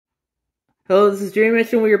Hello, this is Jamie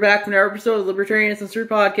Mitchell. We are back from our episode of the Libertarian Uncensored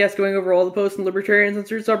podcast, going over all the posts in the Libertarian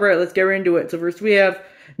Uncensored subreddit. Let's get right into it. So first we have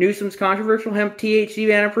Newsom's controversial hemp THC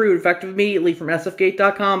ban approved, effective immediately, from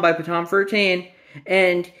sfgate.com by Patom13.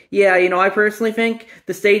 And yeah, I personally think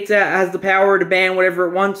the state has the power to ban whatever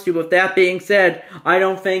it wants to, but that being said, I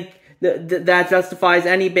don't think that justifies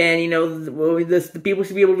any ban. The people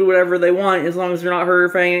should be able to do whatever they want as long as they're not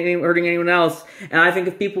hurting anyone else. And I think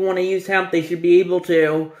if people want to use hemp, they should be able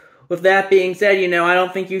to. With that being said, I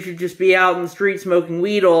don't think you should just be out in the street smoking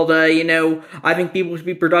weed all day. I think people should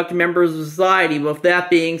be productive members of society. But with that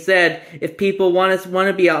being said, if people want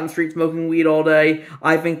to be out in the street smoking weed all day,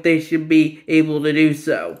 I think they should be able to do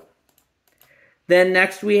so. Then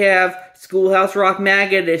next we have Schoolhouse Rock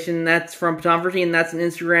MAGA edition. That's from Patom13. That's an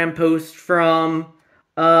Instagram post from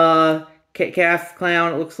Calf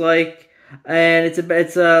Clown, it looks like. And it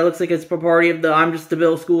looks like it's a party of the I'm Just a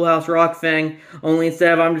Bill Schoolhouse Rock thing. Only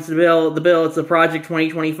instead of I'm Just a Bill, it's a Project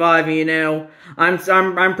 2025. And,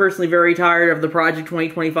 I'm personally very tired of the Project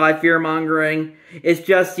 2025 fear mongering. It's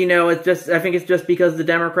just, I think it's just because the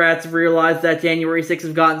Democrats have realized that January 6th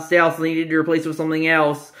has gotten stale, so they needed to replace it with something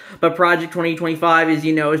else. But Project 2025 is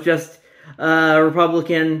just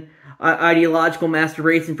Republican ideological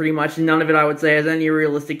masturbation, pretty much. And none of it, I would say, has any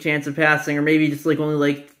realistic chance of passing, or maybe just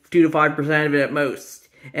only 2 to 5% of it at most.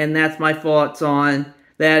 And that's my thoughts on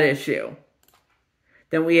that issue.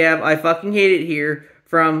 Then we have I Fucking Hate It Here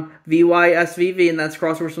from VYSVV, and that's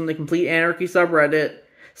crosswords from the Complete Anarchy subreddit.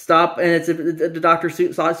 Stop, and it's the Dr.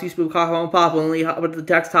 Seuss book Hop on Pop, but the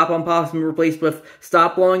text Hop on Pop has been replaced with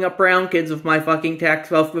Stop blowing up brown kids with my fucking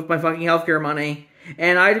with my fucking healthcare money.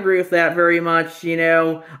 And I'd agree with that very much.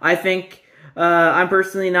 I think I'm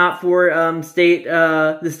personally not for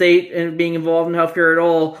the state being involved in healthcare at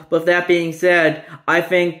all. But with that being said, I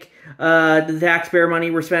think the taxpayer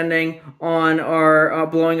money we're spending on our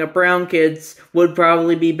blowing up brown kids would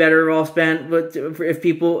probably be better off spent on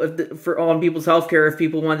people's healthcare if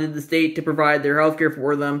people wanted the state to provide their healthcare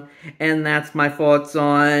for them. And that's my thoughts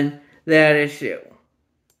on that issue.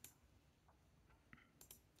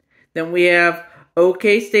 Then we have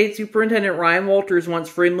OK State Superintendent Ryan Walters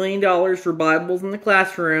wants $3 million for Bibles in the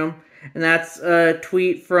classroom. And that's a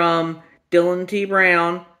tweet from Dylan T.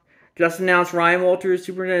 Brown. Just announced Ryan Walters,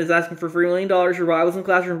 superintendent, is asking for $3 million for Bibles in the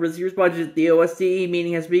classroom for this year's budget. The OSCE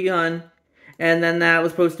meeting has begun. And then that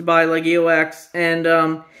was posted by EOX. And,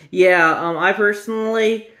 I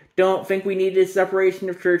personally don't think we need a separation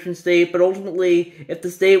of church and state, but ultimately, if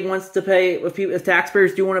the state wants to pay, if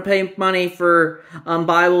taxpayers do want to pay money for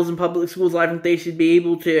Bibles in public schools, I think they should be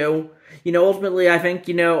able to. Ultimately, I think,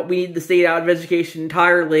 we need the state out of education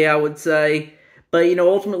entirely, I would say. But,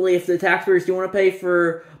 ultimately, if the taxpayers do want to pay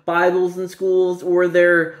for Bibles in schools or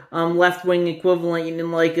their left-wing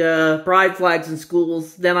equivalent, pride flags in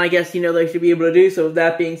schools, then I guess, they should be able to do so. With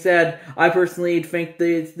that being said, I personally think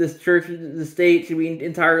this church, the state, should be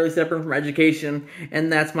entirely separate from education,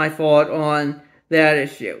 and that's my thought on that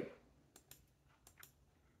issue.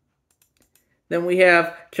 Then we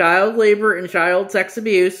have child labor and child sex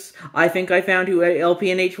abuse. I think I found who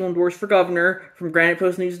LPNH will endorse for governor from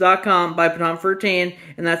GranitePostNews.com by Patom13,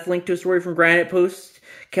 and that's linked to a story from Granite Post.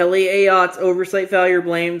 Kelly Ayotte's oversight failures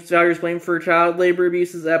blamed for child labor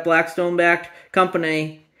abuses at Blackstone-backed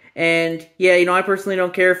company. And yeah, I personally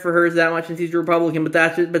don't care for hers that much since he's a Republican, but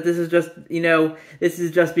this is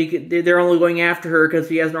just because they're only going after her because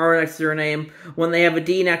she has an R next to her name. When they have a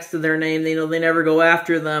D next to their name, they never go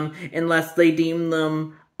after them unless they deem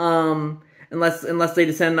them unless they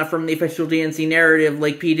descend enough from the official DNC narrative,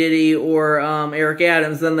 like P. Diddy or Eric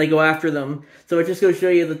Adams, then they go after them. So it just goes to show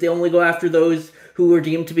you that they only go after those who are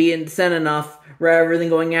deemed to be in dissent enough, rather than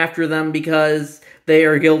going after them because they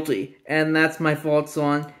are guilty. And that's my thoughts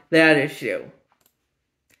on that issue.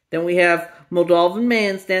 Then we have Moldovan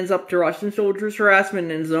man stands up to Russian soldiers'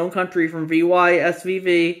 harassment in his own country from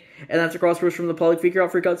VYSVV, and that's a crosspost from the Public Figure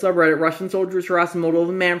Out Freakout subreddit. Russian soldiers harassing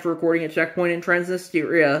Moldovan man for recording a checkpoint in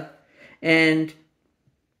Transnistria. And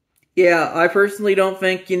yeah, I personally don't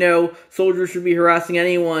think, soldiers should be harassing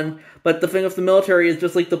anyone, but the thing with the military is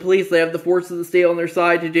just like the police, they have the force of the state on their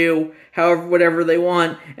side to do whatever they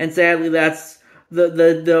want, and sadly that's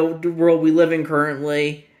the world we live in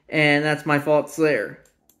currently, and that's my thoughts there.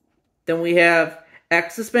 Then we have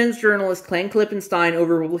X suspends journalist Clan Klippenstein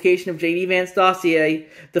over publication of J.D. Vance dossier.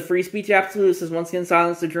 The free speech absolutist has once again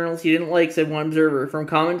silenced a journalist he didn't like, said one observer. From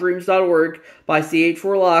commondreams.org by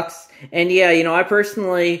CH4Lux. And yeah, I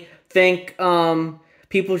personally think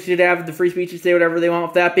people should have the free speech to say whatever they want.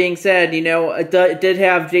 With that being said, it did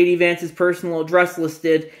have J.D. Vance's personal address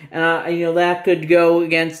listed, and that could go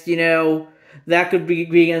against, the that could be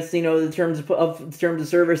against, the terms of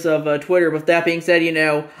service of Twitter. But that being said,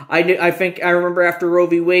 I think I remember after Roe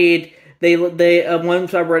v. Wade, they one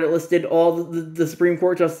subreddit listed all the Supreme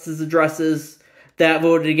Court justices' addresses that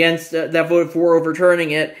voted for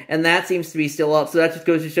overturning it, and that seems to be still up. So that just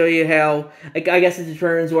goes to show you how, I guess it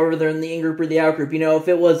determines whether they're in the in-group or the out-group. If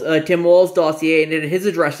it was Tim Walz's dossier and it had his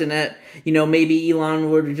address in it, maybe Elon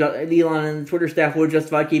and the Twitter staff would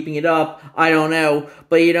justify keeping it up. I don't know.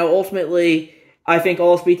 But, ultimately, I think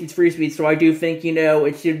all speech is free speech, so I do think,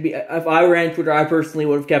 it should be, if I ran Twitter, I personally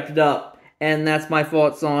would have kept it up. And that's my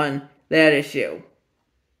thoughts on that issue.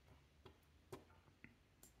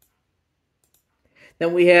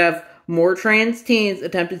 Then we have more trans teens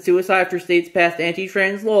attempted suicide after states passed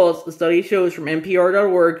anti-trans laws. The study shows from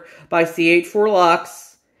NPR.org by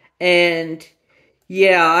CH4Locks. And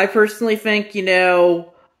yeah, I personally think, this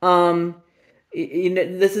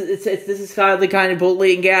is kind of the kind of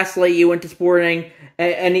bully and gaslight you into supporting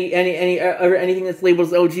anything that's labeled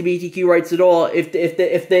as LGBTQ rights at all.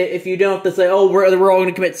 If you don't, they say, oh, we're all going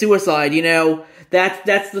to commit suicide.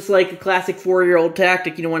 That's just like a classic 4-year-old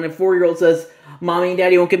tactic. When a 4-year-old says, Mommy and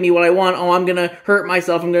Daddy won't give me what I want. Oh, I'm going to hurt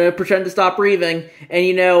myself. I'm going to pretend to stop breathing.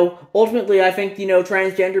 And, ultimately, I think,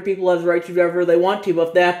 transgender people have the right to do whatever they want to.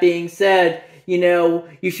 But that being said,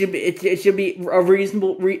 it should be a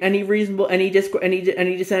any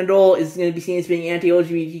dissent at all is going to be seen as being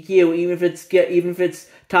anti-LGBTQ, even if it's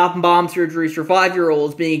top and bomb surgeries for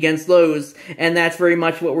 5-year-olds, being against those. And that's very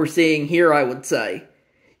much what we're seeing here, I would say.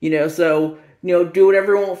 So, do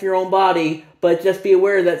whatever you want with your own body, but just be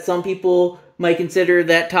aware that some people might consider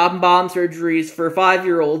that top and bottom surgeries for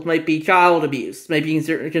 5-year-olds might be child abuse, might be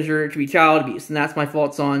considered to be child abuse, and that's my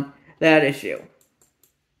thoughts on that issue.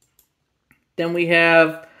 Then we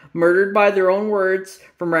have Murdered by Their Own Words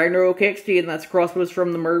from Ragnarok KXT, and that's a cross-post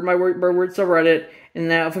from the Murdered by Words subreddit.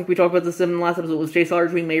 And I think we talked about this in the last episode. Was Chase Lowry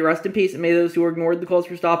tweeting, "May rest in peace, and may those who ignored the calls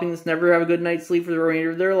for stopping this never have a good night's sleep for the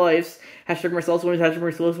remainder of their lives. Hashtag Marcellus Williams, hashtag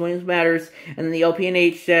Marcellus Williams matters." And then the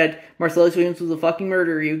LPNH said, "Marcellus Williams was a fucking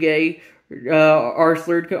murderer, you gay,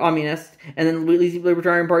 slurred communist." And then the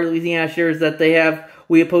Libertarian Party of Louisiana shares that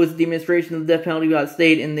we oppose the administration of the death penalty without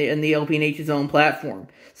state in the LPNH's own platform.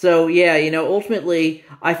 So yeah, ultimately,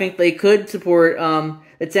 I think they could support,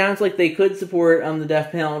 it sounds like they could support the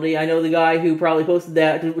death penalty. I know the guy who probably posted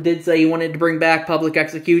that did say he wanted to bring back public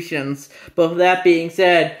executions. But with that being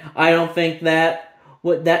said, I don't think that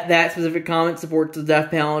specific comment supports the death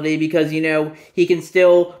penalty, because he can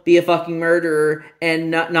still be a fucking murderer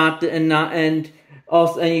and that's not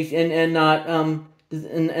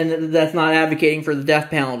advocating for the death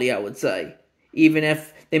penalty, I would say, even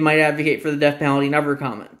if they might advocate for the death penalty in other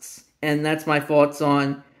comments. And that's my thoughts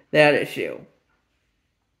on that issue.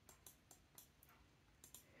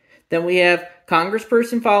 Then we have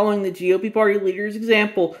Congressperson following the GOP party leader's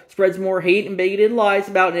example spreads more hate and bigoted lies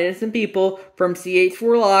about innocent people from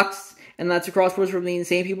CH4Locks, and that's a cross-post from the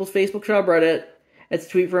Insane People's Facebook subreddit. It's a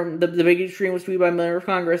tweet from the biggest stream was tweeted by a member of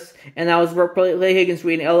Congress, and that was Clay Higgins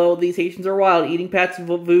tweeting, "LOL, these Haitians are wild, eating pets of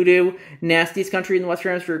voodoo, nastiest country in the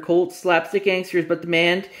Western Hemisphere, cults, slapstick gangsters, but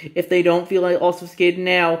demand, if they don't feel like all sophisticated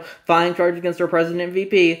now, filing charges against our president and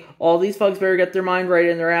VP. All these thugs better get their mind right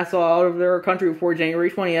and their ass out of their country before January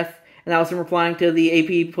 20th. And that was him replying to the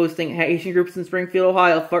AP posting, "Haitian groups in Springfield,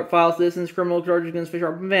 Ohio, file citizens criminal charges against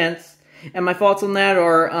Sharp and Vance." And my thoughts on that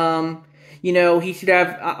are, he should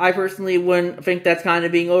have, I personally wouldn't think that's kind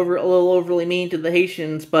of being a little overly mean to the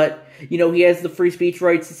Haitians, but, he has the free speech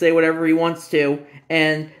rights to say whatever he wants to,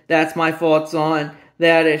 and that's my thoughts on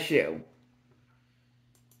that issue.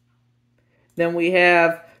 Then we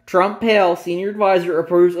have Trump Hale, senior advisor,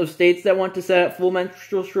 approves of states that want to set up full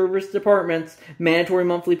menstrual service departments, mandatory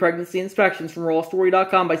monthly pregnancy inspections, from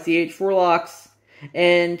rawstory.com by CH4Locks.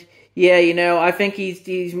 And yeah, I think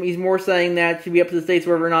he's more saying that it should be up to the states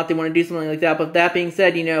whether or not they want to do something like that. But that being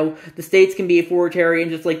said, the states can be authoritarian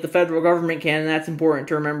just like the federal government can, and that's important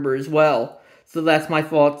to remember as well. So that's my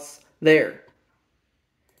thoughts there.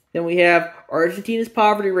 Then we have Argentina's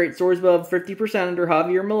poverty rate soars above 50% under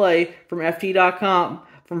Javier Milei from FT.com.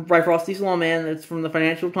 By Frosty Slowman, that's from the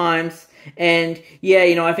Financial Times, and yeah,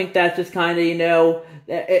 I think that's just kind of,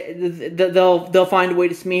 they'll find a way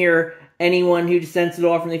to smear anyone who dissents at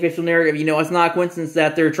all from the official narrative. It's not a coincidence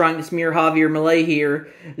that they're trying to smear Javier Milei here,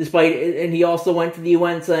 and he also went to the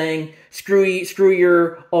UN saying,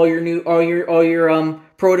 "Screw all your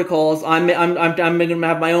protocols. I'm going to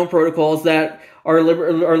have my own protocols that are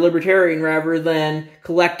libertarian rather than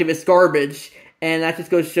collectivist garbage." And that just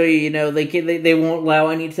goes to show you, they won't allow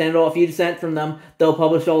any dissent at all. If you dissent from them, they'll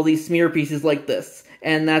publish all these smear pieces like this.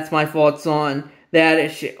 And that's my thoughts on that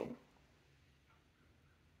issue.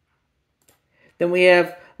 Then we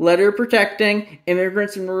have letter protecting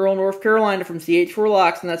immigrants in rural North Carolina from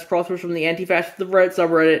CH4Locks, and that's crosswords from the Anti-Fascist Reddit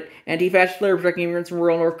subreddit, Anti-Fascist letter protecting immigrants in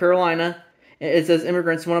rural North Carolina. It says,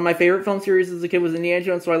 immigrants. One of my favorite film series as a kid was Indiana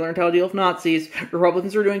Jones, so I learned how to deal with Nazis.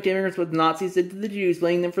 Republicans are doing to immigrants what the Nazis did to the Jews,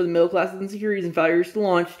 blaming them for the middle class's insecurities and failures to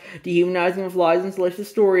launch, dehumanizing them with lies and salacious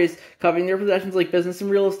stories, coveting their possessions like business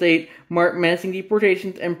and real estate, menacing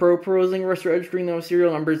deportations, and proposing arrest registering them with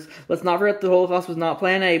serial numbers. Let's not forget the Holocaust was not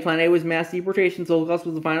Plan A. Plan A was mass deportations. The Holocaust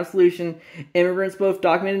was the final solution. Immigrants, both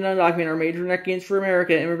documented and undocumented, are major neck gains for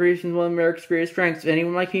America. Immigration is one of America's greatest strengths. If anyone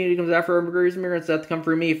in my community comes after immigrants, they have to come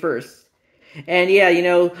for me first. And yeah,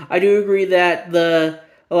 I do agree that a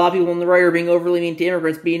lot of people on the right are being overly mean to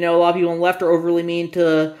immigrants, but a lot of people on the left are overly mean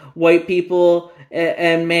to white people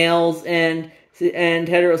and males and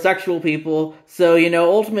heterosexual people. So,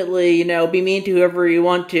 ultimately, be mean to whoever you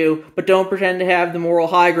want to, but don't pretend to have the moral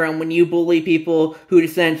high ground when you bully people who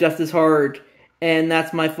dissent just as hard. And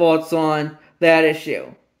that's my thoughts on that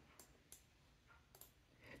issue.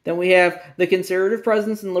 Then we have the conservative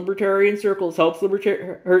presence in libertarian circles hurts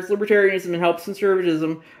libertarianism and helps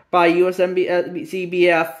conservatism by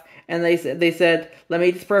USCBF. And they said, let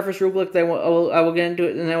me just preface real quick. I will get into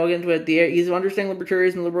it, and then we'll get into it. The ease of understanding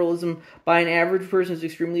libertarianism and liberalism by an average person is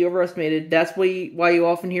extremely overestimated. That's why you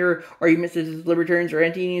often hear arguments that libertarians are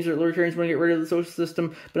anti-unions or libertarians want to get rid of the social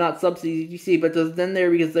system, but not subsidies. You see, but then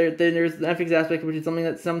because then there's the ethics aspect, which is something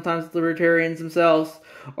that sometimes libertarians themselves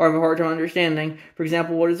or have a hard time understanding. For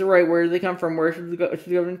example, what is the right? Where do they come from? Where should the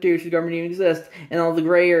government do? Should the government even exist? And all the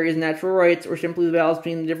gray areas, natural rights, or simply the balance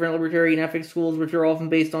between the different libertarian ethics schools, which are often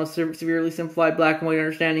based on a severely simplified black and white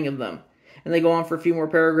understanding of them. And they go on for a few more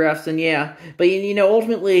paragraphs, and yeah. But,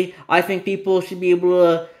 ultimately, I think people should be able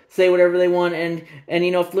to say whatever they want, and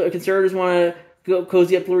if conservatives want to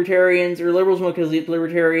cozy up libertarians, or liberals want to cozy up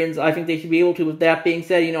libertarians, I think they should be able to. With that being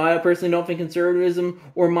said, I personally don't think conservatism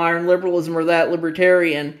or modern liberalism are that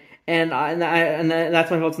libertarian, and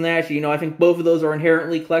that's my thoughts on that issue. I think both of those are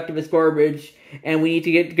inherently collectivist garbage, and we need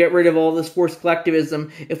to get rid of all this forced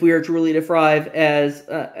collectivism if we are truly to thrive as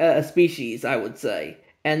a species, I would say.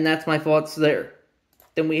 And that's my thoughts there.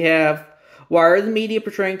 Then we have, why are the media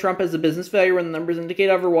portraying Trump as a business failure when the numbers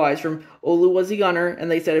indicate otherwise? From Olu Wuzzy Gunner,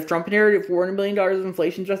 and they said if Trump inherited $400 billion of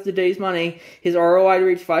inflation just today's money, his ROI to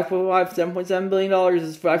reach $5.5 to $7.7 billion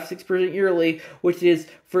is 5-6% yearly, which is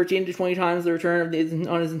 13 to 20 times the return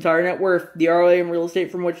on his entire net worth. The ROA in real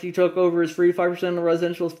estate from which he took over is 3 to 5% on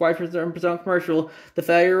residential, is 5% commercial. The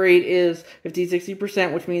failure rate is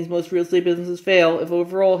 50-60%, which means most real estate businesses fail. If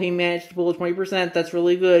overall he managed to pull a 20%, that's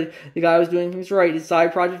really good. The guy was doing things right. His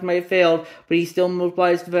side project might have failed, but he still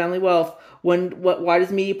multiplies the family wealth. Why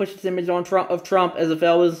does media push its image of Trump as a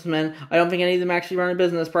failed businessman? I don't think any of them actually run a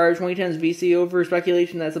business. Prior to 2010's VC over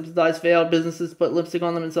speculation that subsidized failed businesses put lipstick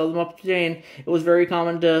on them and sell them up the chain. It was very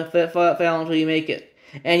common to fail until you make it.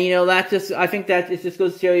 And I think that it just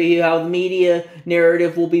goes to show you how the media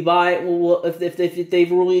narrative will be if they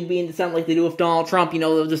really be in dissent like they do with Donald Trump.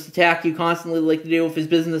 They'll just attack you constantly like they do with his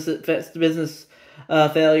business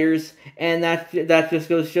failures, and that just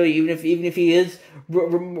goes to show you even if he is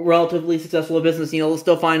relatively successful in business, they'll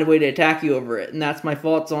still find a way to attack you over it. And that's my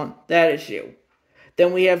thoughts on that issue.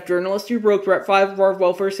 Then we have journalist who broke Threat 5 of our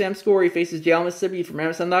welfare Sam Scory faces jail in Mississippi from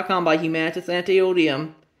MSN.com by Humanitas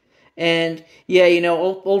Anti-Odium. And yeah,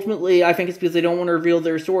 ultimately I think it's because they don't want to reveal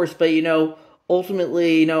their source, but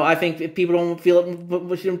ultimately, I think if people don't feel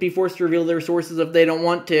it, shouldn't be forced to reveal their sources if they don't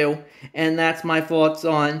want to. And that's my thoughts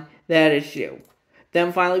on that issue.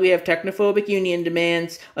 Then finally we have Technophobic Union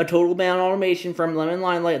demands a total ban on automation from Lemon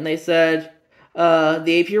Limelight, and they said,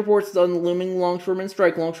 the AP reports on the looming longshoremen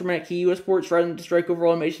strike. Longshoremen at key U.S. ports threatened to strike over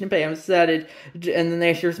automation and pay. I'm added, and then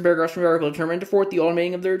they share some paragraphs from the article. Determined to thwart the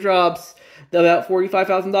automating of their jobs, about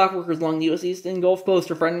 45,000 dock workers along the U.S. East and Gulf Coast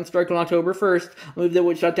are threatening to strike on October 1st, a move that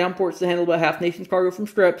would shut down ports to handle about half the nation's cargo from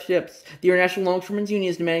ships. The International Longshoremen's Union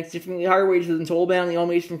is demanding significantly higher wages and total ban on the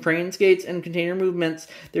automation of crane skates and container movements.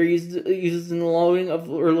 They're used in the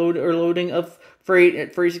loading of freight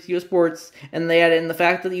at 36 U.S. ports, and they added in the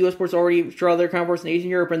fact that the U.S. ports already draw their counterparts in Asia and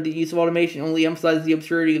Europe, and the use of automation only emphasizes the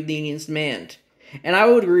absurdity of the union's demand. And I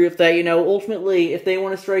would agree with that. Ultimately, if they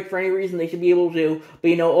want to strike for any reason, they should be able to.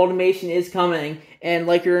 But, automation is coming. And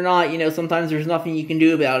like it or not, sometimes there's nothing you can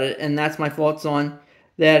do about it. And that's my thoughts on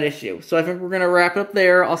that issue. So I think we're going to wrap it up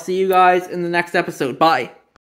there. I'll see you guys in the next episode. Bye.